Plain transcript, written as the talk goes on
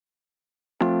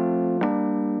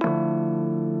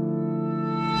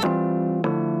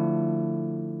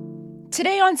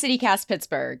Today on CityCast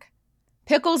Pittsburgh,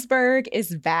 Picklesburgh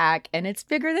is back and it's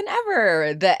bigger than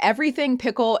ever. The Everything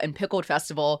Pickle and Pickled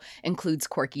Festival includes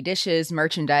quirky dishes,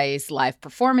 merchandise, live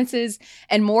performances,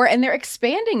 and more, and they're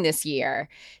expanding this year.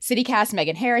 CityCast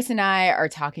Megan Harris and I are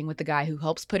talking with the guy who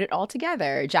helps put it all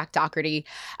together, Jack Doherty,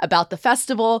 about the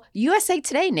festival USA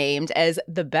Today named as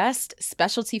the best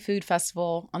specialty food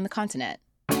festival on the continent.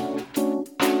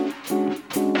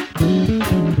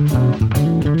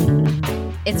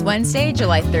 It's Wednesday,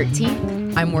 July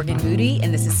 13th. I'm Morgan Moody,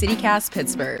 and this is CityCast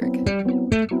Pittsburgh.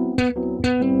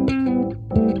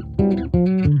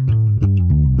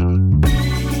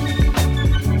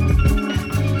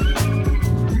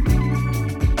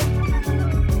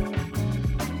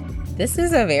 This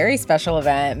is a very special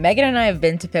event. Megan and I have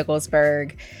been to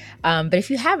Picklesburgh, but if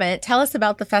you haven't, tell us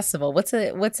about the festival. What's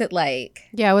it like?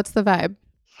 Yeah, what's the vibe?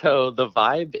 So the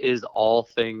vibe is all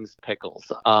things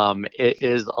pickles. It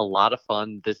is a lot of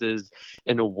fun. This is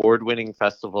an award-winning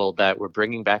festival that we're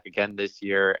bringing back again this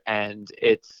year, and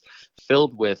it's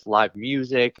filled with live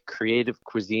music, creative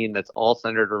cuisine that's all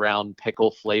centered around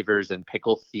pickle flavors and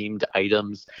pickle-themed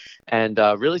items, and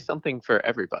really something for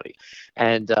everybody.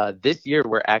 And this year,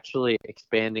 we're actually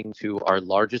expanding to our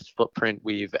largest footprint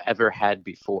we've ever had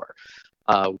before.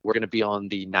 We're going to be on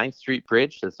the 9th Street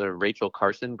Bridge, that's a Rachel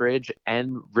Carson Bridge,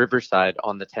 and Riverside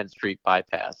on the 10th Street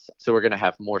bypass. So we're going to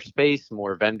have more space,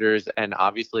 more vendors, and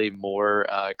obviously more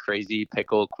crazy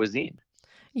pickle cuisine.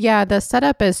 Yeah, the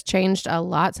setup has changed a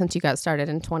lot since you got started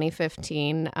in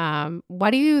 2015. Why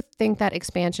do you think that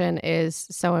expansion is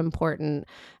so important?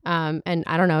 And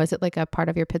I don't know, is it like a part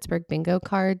of your Pittsburgh bingo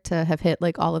card to have hit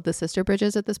like all of the sister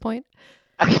bridges at this point?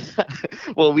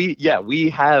 Well,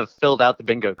 we have filled out the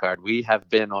bingo card. We have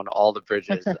been on all the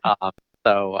bridges.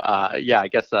 I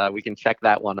guess we can check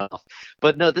that one off.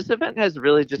 But no, this event has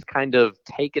really just kind of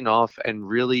taken off and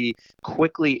really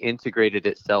quickly integrated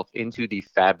itself into the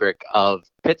fabric of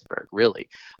Pittsburgh, really.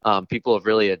 People have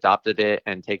really adopted it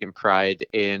and taken pride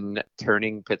in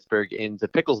turning Pittsburgh into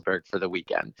Picklesburgh for the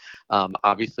weekend.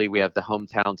 Obviously, we have the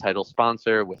hometown title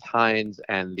sponsor with Heinz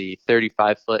and the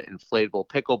 35-foot inflatable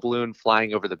pickle balloon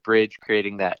flying over the bridge,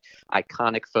 creating that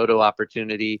iconic photo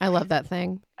opportunity. I love that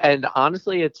thing. And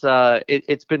honestly,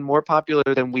 it's been more popular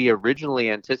than we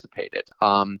originally anticipated.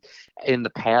 In the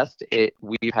past,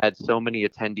 we've had so many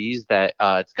attendees that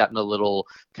it's gotten a little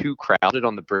too crowded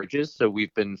on the bridges. So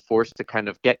we've been forced to kind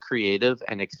of get creative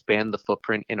and expand the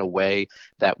footprint in a way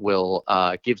that will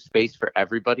give space for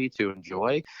everybody to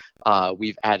enjoy.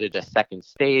 We've added a second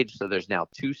stage, so there's now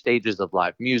 2 stages of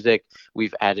live music.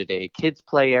 We've added a kids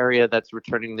play area that's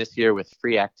returning this year with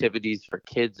free activities for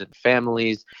kids and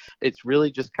families. It's really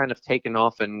just kind of taken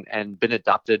off and been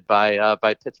adopted by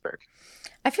Pittsburgh.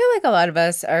 I feel like a lot of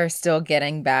us are still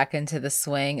getting back into the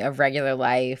swing of regular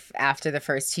life after the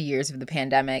first 2 years of the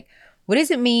pandemic. What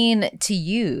does it mean to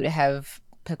you to have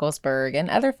Picklesburgh and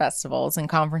other festivals and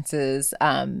conferences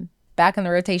back in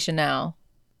the rotation now?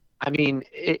 I mean,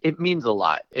 it means a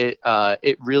lot.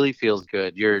 It really feels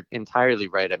good. You're entirely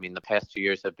right. I mean, the past 2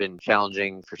 years have been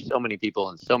challenging for so many people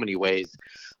in so many ways.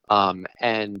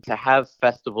 And to have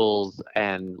festivals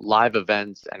and live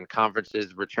events and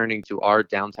conferences returning to our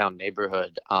downtown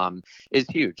neighborhood is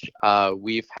huge.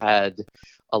 We've had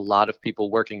a lot of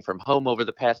people working from home over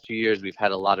the past 2 years. We've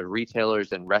had a lot of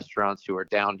retailers and restaurants who are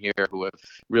down here who have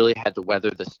really had to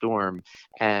weather the storm.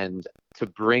 And to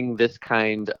bring this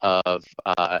kind of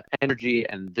energy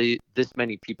and this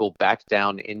many people back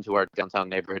down into our downtown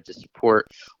neighborhood to support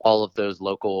all of those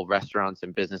local restaurants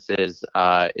and businesses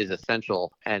is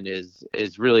essential and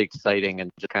is really exciting, and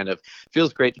just kind of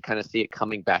feels great to kind of see it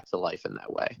coming back to life in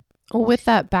that way. With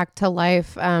that back to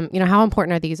life, how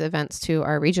important are these events to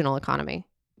our regional economy?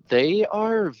 They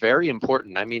are very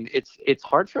important. I mean, it's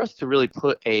hard for us to really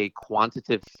put a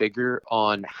quantitative figure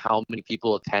on how many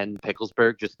people attend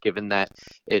Picklesburgh, just given that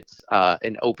it's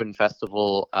an open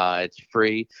festival, it's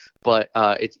free, but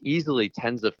it's easily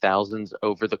tens of thousands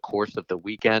over the course of the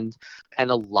weekend. And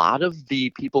a lot of the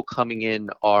people coming in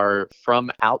are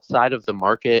from outside of the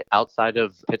market, outside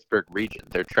of Pittsburgh region.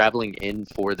 They're traveling in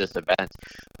for this event.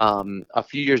 A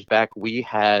few years back, we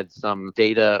had some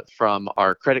data from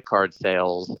our credit card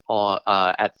sales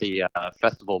at the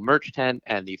festival merch tent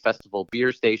and the festival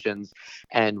beer stations,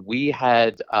 and we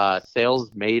had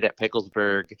sales made at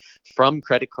Picklesburgh from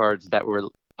credit cards that were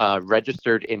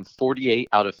registered in 48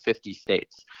 out of 50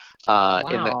 states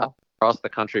across the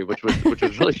country, which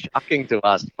was really shocking to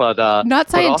us. But not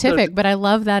scientific, also, but I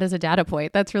love that as a data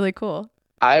point. That's really cool.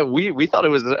 We thought it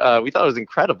was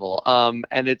incredible.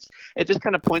 And it just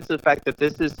kind of points to the fact that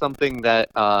this is something that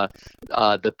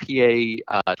the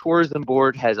PA Tourism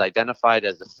Board has identified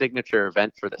as a signature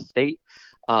event for the state.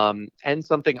 And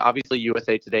something, obviously,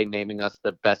 USA Today naming us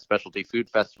the best specialty food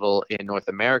festival in North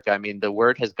America. I mean, the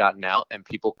word has gotten out and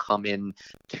people come in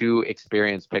to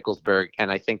experience Picklesburgh. And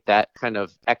I think that kind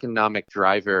of economic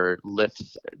driver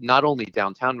lifts not only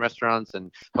downtown restaurants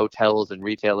and hotels and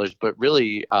retailers, but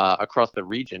really across the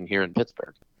region here in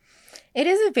Pittsburgh. It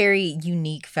is a very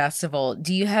unique festival.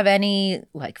 Do you have any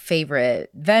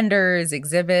favorite vendors,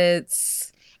 exhibits?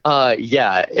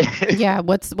 Yeah. Yeah.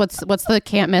 What's the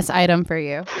can't miss item for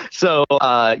you? So,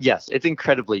 yes, it's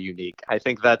incredibly unique. I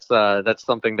think that's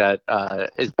something that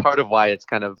is part of why it's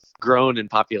kind of grown in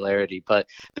popularity. But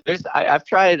I've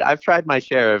tried my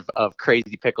share of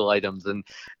crazy pickle items, and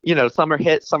some are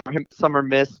hit, some are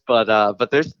missed,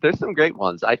 but there's some great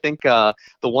ones. I think the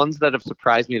ones that have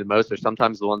surprised me the most are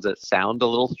sometimes the ones that sound a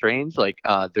little strange. Like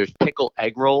there's pickle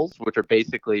egg rolls, which are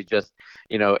basically just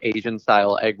Asian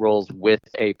style egg rolls with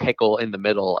a pickle in the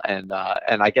middle, and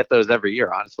I get those every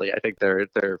year. Honestly, I think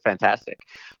they're fantastic.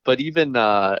 But even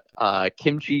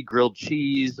kimchi grilled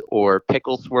cheese or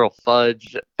pickle swirl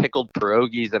fudge, pickled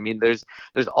pierogies. I mean, there's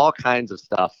all kinds of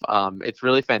stuff. It's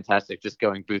really fantastic just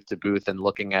going booth to booth and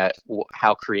looking at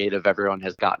how creative everyone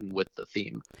has gotten with the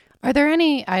theme. Are there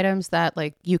any items that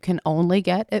you can only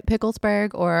get at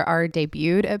Picklesburgh or are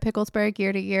debuted at Picklesburgh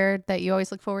year to year that you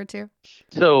always look forward to?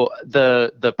 So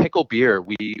the pickle beer,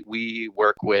 we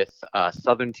work with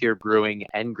Southern Tier Brewing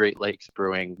and Great Lakes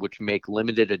Brewing, which make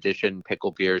limited edition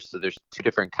pickle beers. So there's two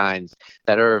different kinds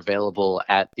that are available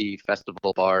at the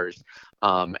festival bars.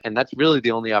 And that's really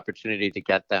the only opportunity to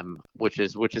get them, which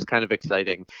is kind of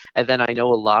exciting. And then I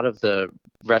know a lot of the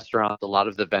restaurants, a lot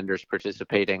of the vendors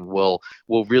participating will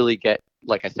really get,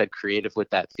 like I said, creative with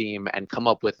that theme and come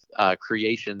up with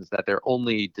creations that they're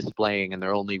only displaying and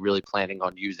they're only really planning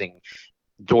on using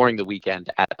during the weekend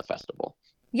at the festival.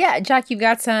 Yeah, Jack, you've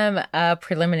got some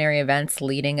preliminary events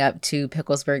leading up to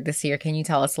Picklesburgh this year. Can you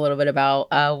tell us a little bit about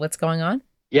what's going on?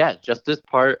 Yeah, just as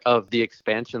part of the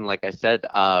expansion, like I said,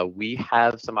 we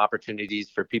have some opportunities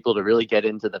for people to really get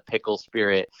into the pickle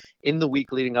spirit in the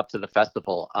week leading up to the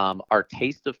festival. Our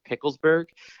Taste of Picklesburgh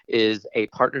is a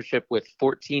partnership with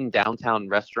 14 downtown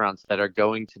restaurants that are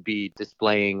going to be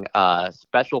displaying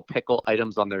special pickle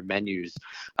items on their menus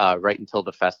right until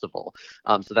the festival.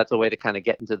 So that's a way to kind of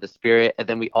get into the spirit. And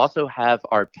then we also have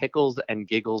our Pickles and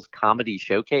Giggles Comedy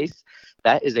Showcase.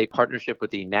 That is a partnership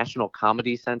with the National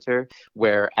Comedy Center,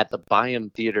 where at the Byam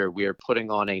Theater, we are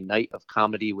putting on a night of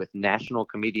comedy with national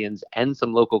comedians and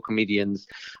some local comedians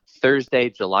Thursday,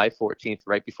 July 14th,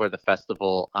 right before the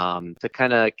festival, to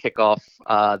kind of kick off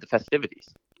the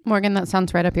festivities. Morgan, that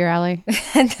sounds right up your alley.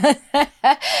 That's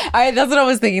what I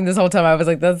was thinking this whole time. I was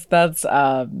like, that's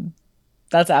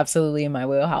absolutely in my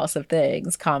wheelhouse of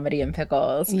things, comedy and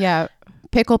pickles. Yeah,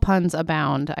 pickle puns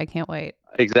abound. I can't wait.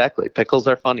 Exactly. Pickles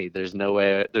are funny. There's no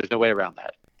way around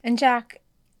that. And Jack,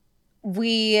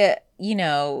 we,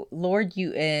 lured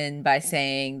you in by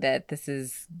saying that this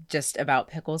is just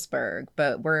about Picklesburgh,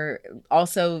 but we're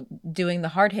also doing the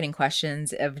hard-hitting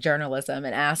questions of journalism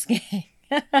and asking,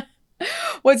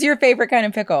 what's your favorite kind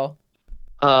of pickle?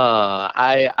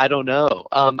 I don't know.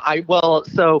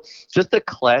 So just a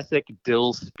classic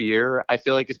dill spear, I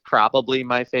feel like is probably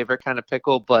my favorite kind of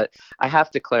pickle, but I have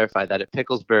to clarify that at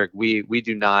Picklesburgh, we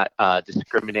do not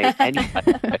discriminate any kind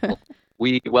of pickle.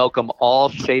 We welcome all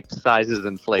shapes, sizes,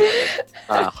 and flavors,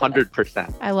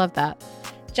 100%. I love that.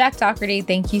 Jack Doherty,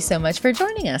 thank you so much for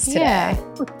joining us today.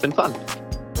 Yeah. It's been fun.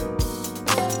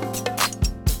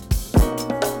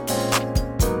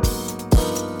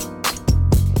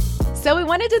 So we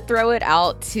wanted to throw it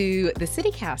out to the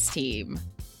CityCast team.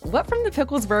 What from the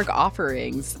Picklesburgh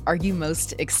offerings are you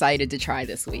most excited to try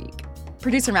this week?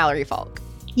 Producer Mallory Falk.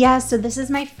 Yeah, so this is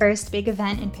my first big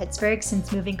event in Pittsburgh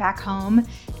since moving back home,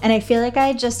 and I feel like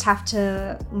I just have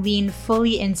to lean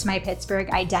fully into my Pittsburgh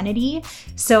identity.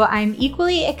 So I'm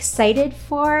equally excited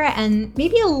for and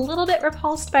maybe a little bit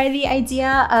repulsed by the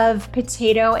idea of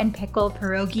potato and pickle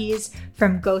pierogies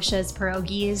from Gosha's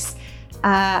Pierogies.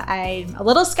 I'm a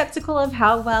little skeptical of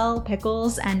how well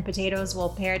pickles and potatoes will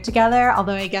pair together,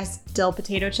 although I guess dill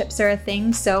potato chips are a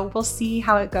thing, so we'll see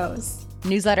how it goes.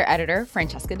 Newsletter editor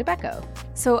Francesca DeBecco.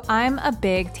 So I'm a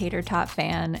big tater tot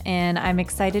fan, and I'm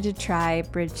excited to try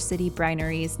Bridge City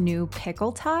Brinery's new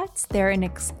pickle tots. They're an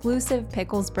exclusive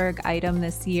Picklesburgh item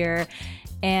this year.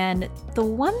 And the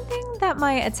one thing that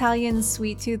my Italian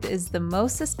sweet tooth is the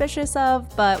most suspicious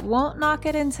of, but won't knock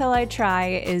it until I try,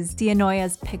 is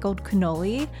Dianoia's pickled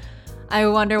cannoli. I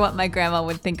wonder what my grandma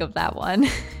would think of that one.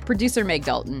 Producer Meg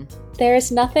Dalton. There's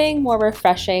nothing more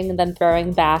refreshing than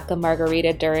throwing back a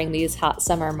margarita during these hot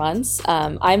summer months.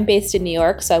 I'm based in New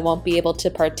York, so I won't be able to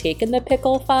partake in the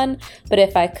pickle fun, but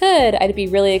if I could, I'd be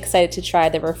really excited to try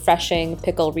the refreshing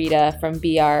pickle Rita from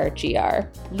BRGR.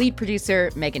 Lead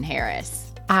producer Megan Harris.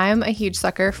 I'm a huge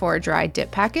sucker for dry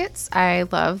dip packets. I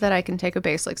love that I can take a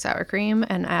base like sour cream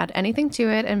and add anything to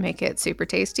it and make it super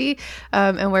tasty,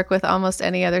 and work with almost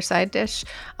any other side dish.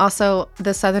 Also,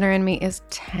 the Southerner in me is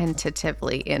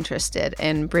tentatively interested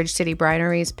in Bridge City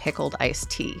Brinery's pickled iced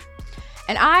tea.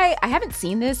 And I haven't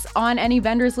seen this on any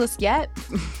vendors list yet,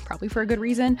 probably for a good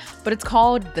reason, but it's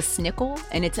called the Snickle,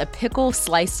 and it's a pickle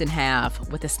sliced in half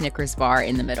with a Snickers bar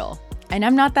in the middle. And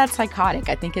I'm not that psychotic.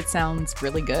 I think it sounds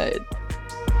really good.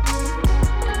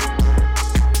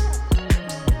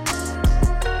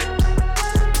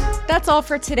 That's all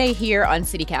for today here on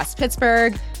CityCast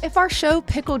Pittsburgh. If our show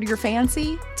pickled your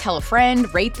fancy, tell a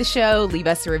friend, rate the show, leave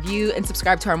us a review, and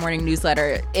subscribe to our morning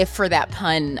newsletter, if for that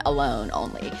pun alone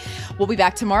only. We'll be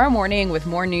back tomorrow morning with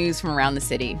more news from around the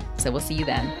city. So we'll see you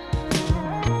then.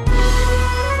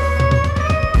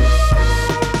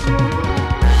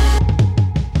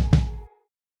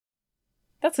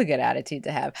 That's a good attitude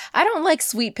to have. I don't like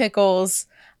sweet pickles,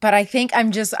 but I think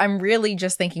I'm really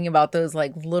just thinking about those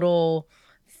like little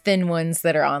thin ones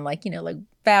that are on like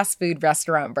fast food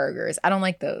restaurant burgers. I don't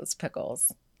like those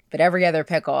pickles, but every other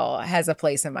pickle has a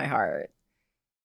place in my heart.